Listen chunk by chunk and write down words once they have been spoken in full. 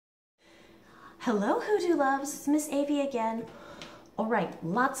Hello Hoodoo loves, it's Miss Avie again. All right,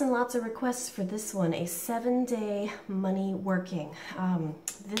 lots and lots of requests for this one, a 7-day money working.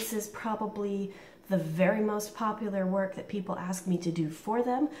 This is probably the very most popular work that people ask me to do for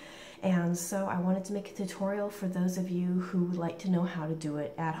them. And so I wanted to make a tutorial for those of you who would like to know how to do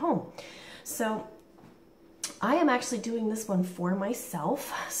it at home. So I am actually doing this one for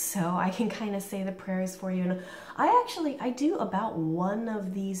myself, so I can kind of say the prayers for you. And I do about one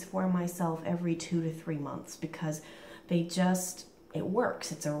of these for myself every 2 to 3 months because it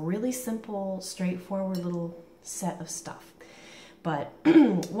works. It's a really simple, straightforward little set of stuff. But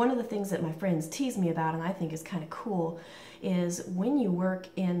one of the things that my friends tease me about, and I think is kind of cool, is when you work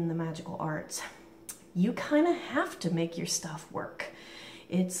in the magical arts, you kind of have to make your stuff work.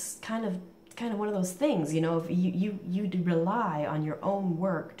 It's kind of one of those things, you know, if you rely on your own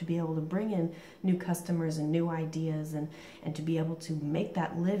work to be able to bring in new customers and new ideas and to be able to make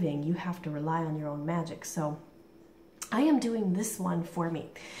that living, you have to rely on your own magic. So I am doing this one for me.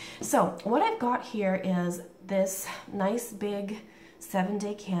 So what I've got here is this nice big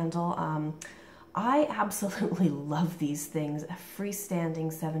 7-day candle. I absolutely love these things,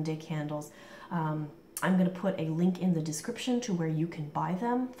 freestanding 7-day candles. I'm going to put a link in the description to where you can buy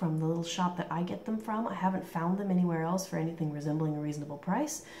them from the little shop that I get them from. I haven't found them anywhere else for anything resembling a reasonable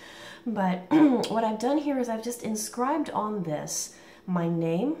price. But what I've done here is I've just inscribed on this my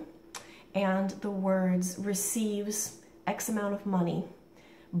name and the words receives X amount of money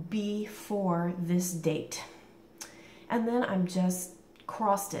before this date. And then I'm just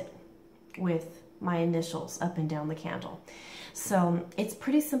crossed it with my initials up and down the candle. So it's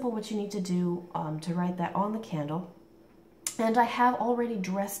pretty simple what you need to do to write that on the candle. And I have already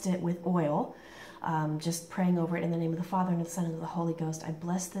dressed it with oil, just praying over it in the name of the Father and of the Son and of the Holy Ghost. I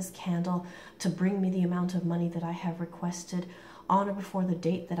bless this candle to bring me the amount of money that I have requested on or before the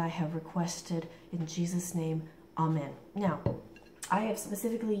date that I have requested. In Jesus' name, amen. Now, I have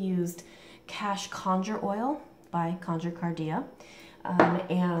specifically used Cash Conjure oil by Conjure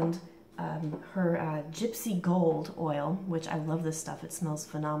and her Gypsy Gold oil, which I love this stuff. It smells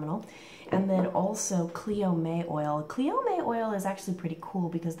phenomenal. And then also Cleo Mae oil. Cleo Mae oil is actually pretty cool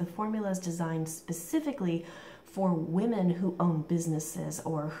because the formula is designed specifically for women who own businesses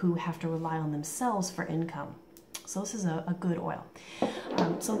or who have to rely on themselves for income. So this is a good oil.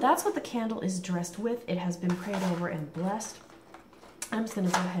 So that's what the candle is dressed with. It has been prayed over and blessed. I'm just going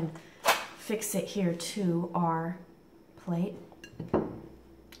to go ahead and fix it here to our plate.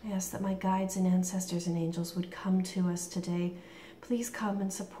 I ask that my guides and ancestors and angels would come to us today. Please come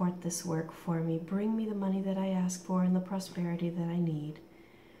and support this work for me. Bring me the money that I ask for and the prosperity that I need.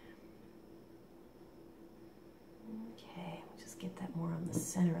 Okay, just get that more on the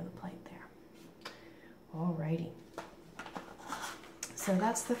center of the plate there. Alrighty. So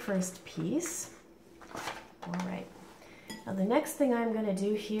that's the first piece. Alright. Now the next thing I'm going to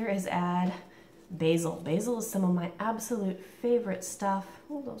do here is add Basil. Basil is some of my absolute favorite stuff.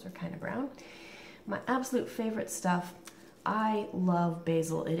 Oh, those are kind of brown. My absolute favorite stuff. I love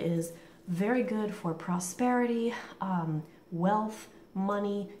basil. It is very good for prosperity, wealth,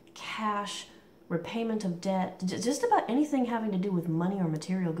 money, cash, repayment of debt, just about anything having to do with money or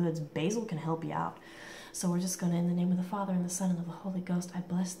material goods. Basil can help you out. So we're just going to, in the name of the Father and the Son and of the Holy Ghost, I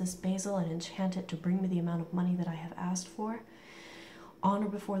bless this basil and enchant it to bring me the amount of money that I have asked for on or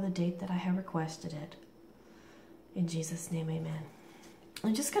before the date that I have requested it. In Jesus' name, amen.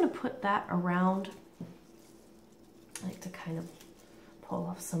 I'm just going to put that around. I like to kind of pull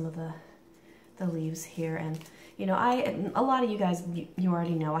off some of the leaves here. And, you know, a lot of you guys, you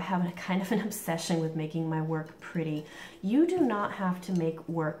already know, I have a kind of an obsession with making my work pretty. You do not have to make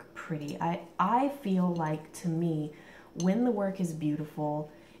work pretty. I feel like, to me, when the work is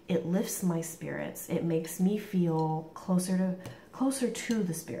beautiful, it lifts my spirits. It makes me feel closer to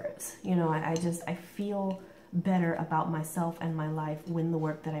the spirits. You know, I feel better about myself and my life when the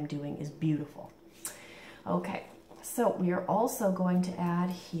work that I'm doing is beautiful. Okay, so we are also going to add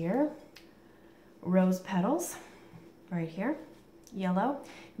here rose petals right here, yellow.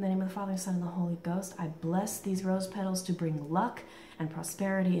 In the name of the Father, Son, and the Holy Ghost, I bless these rose petals to bring luck and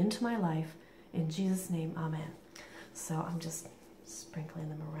prosperity into my life. In Jesus' name, amen. So I'm just sprinkling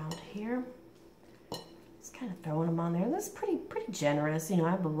them around here. Just kind of throwing them on there. That's pretty generous. You know,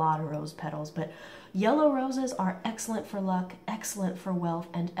 I have a lot of rose petals, but yellow roses are excellent for luck, excellent for wealth,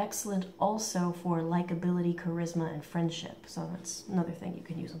 and excellent also for likability, charisma, and friendship. So that's another thing you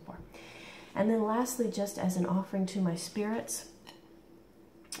can use them for. And then lastly, just as an offering to my spirits,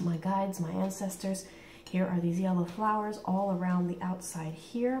 my guides, my ancestors, here are these yellow flowers all around the outside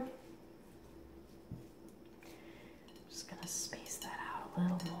here. Just going to space that out a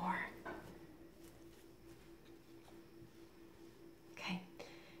little more.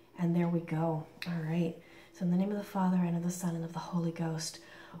 And there we go. All right. So in the name of the Father, and of the Son, and of the Holy Ghost,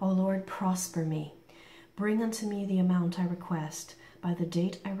 O Lord, prosper me. Bring unto me the amount I request, by the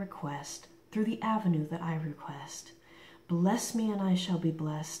date I request, through the avenue that I request. Bless me, and I shall be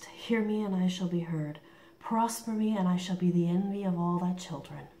blessed. Hear me, and I shall be heard. Prosper me, and I shall be the envy of all thy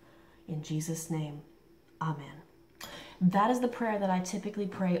children. In Jesus' name, amen. That is the prayer that I typically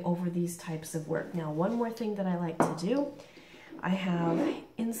pray over these types of work. Now, one more thing that I like to do. I have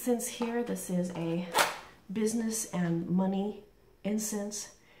incense here. This is a business and money incense.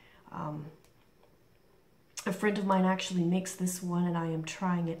 A friend of mine actually makes this one, and I am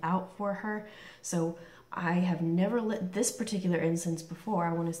trying it out for her. So I have never lit this particular incense before.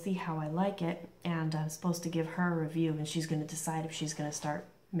 I want to see how I like it, and I'm supposed to give her a review, and she's going to decide if she's going to start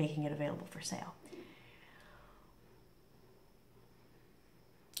making it available for sale.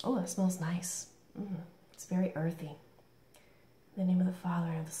 Oh, that smells nice. It's very earthy. In the name of the Father,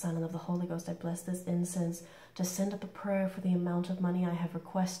 and of the Son, and of the Holy Ghost, I bless this incense to send up a prayer for the amount of money I have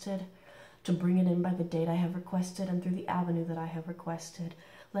requested, to bring it in by the date I have requested, and through the avenue that I have requested.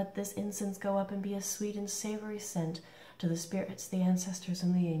 Let this incense go up and be a sweet and savory scent to the spirits, the ancestors,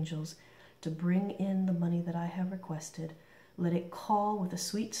 and the angels, to bring in the money that I have requested. Let it call with a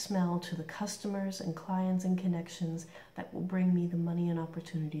sweet smell to the customers and clients and connections that will bring me the money and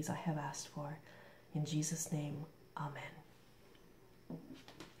opportunities I have asked for. In Jesus' name, amen.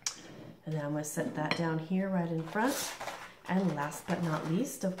 And then I'm going to set that down here right in front. And last but not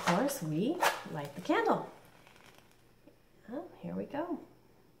least, of course, we light the candle. Oh, here we go.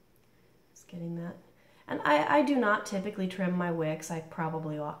 Just getting that. And I do not typically trim my wicks. I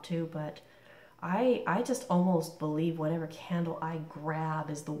probably ought to, but I just almost believe whatever candle I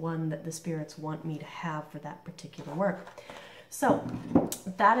grab is the one that the spirits want me to have for that particular work. So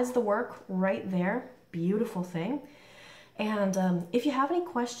that is the work right there. Beautiful thing. And if you have any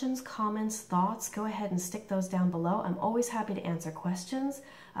questions, comments, thoughts, go ahead and stick those down below. I'm always happy to answer questions.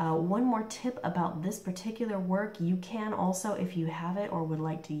 One more tip about this particular work, you can also, if you have it or would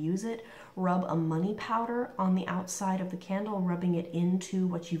like to use it, rub a money powder on the outside of the candle, rubbing it into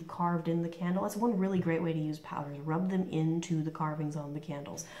what you've carved in the candle. That's one really great way to use powders. Rub them into the carvings on the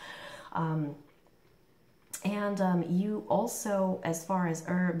candles. You also, as far as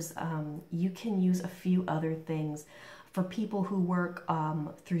herbs, you can use a few other things. For people who work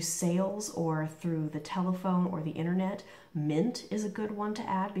through sales or through the telephone or the internet, mint is a good one to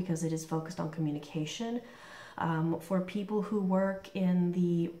add because it is focused on communication. For people who work in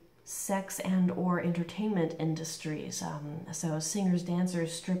the sex and or entertainment industries, so singers,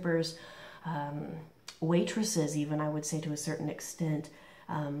 dancers, strippers, waitresses even, I would say to a certain extent,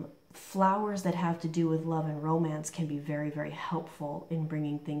 flowers that have to do with love and romance can be very, very helpful in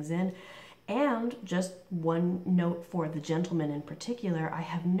bringing things in. And just one note for the gentlemen in particular, I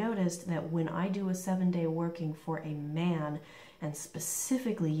have noticed that when I do a 7-day working for a man and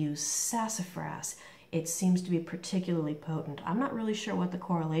specifically use sassafras, it seems to be particularly potent. I'm not really sure what the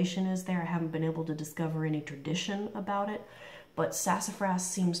correlation is there. I haven't been able to discover any tradition about it, but sassafras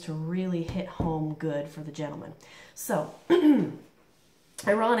seems to really hit home good for the gentleman. So,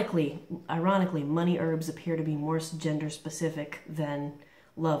 ironically, money herbs appear to be more gender specific than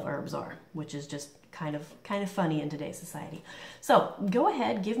love herbs are, which is just kind of funny in today's society. So go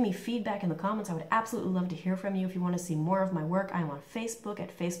ahead, give me feedback in the comments. I would absolutely love to hear from you. If you want to see more of my work, I'm on Facebook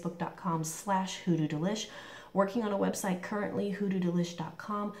at facebook.com/hoodoodelish. Working on a website currently,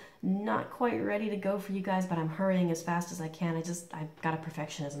 hoodoodelish.com. Not quite ready to go for you guys, but I'm hurrying as fast as I can. I've got a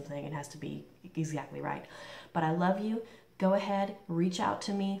perfectionism thing. It has to be exactly right. But I love you. Go ahead, reach out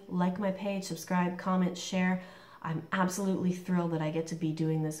to me, like my page, subscribe, comment, share. I'm absolutely thrilled that I get to be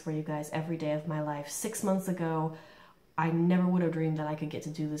doing this for you guys every day of my life. 6 months ago, I never would have dreamed that I could get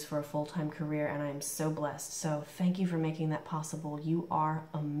to do this for a full-time career, and I am so blessed. So thank you for making that possible. You are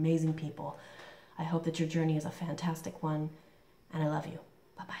amazing people. I hope that your journey is a fantastic one, and I love you.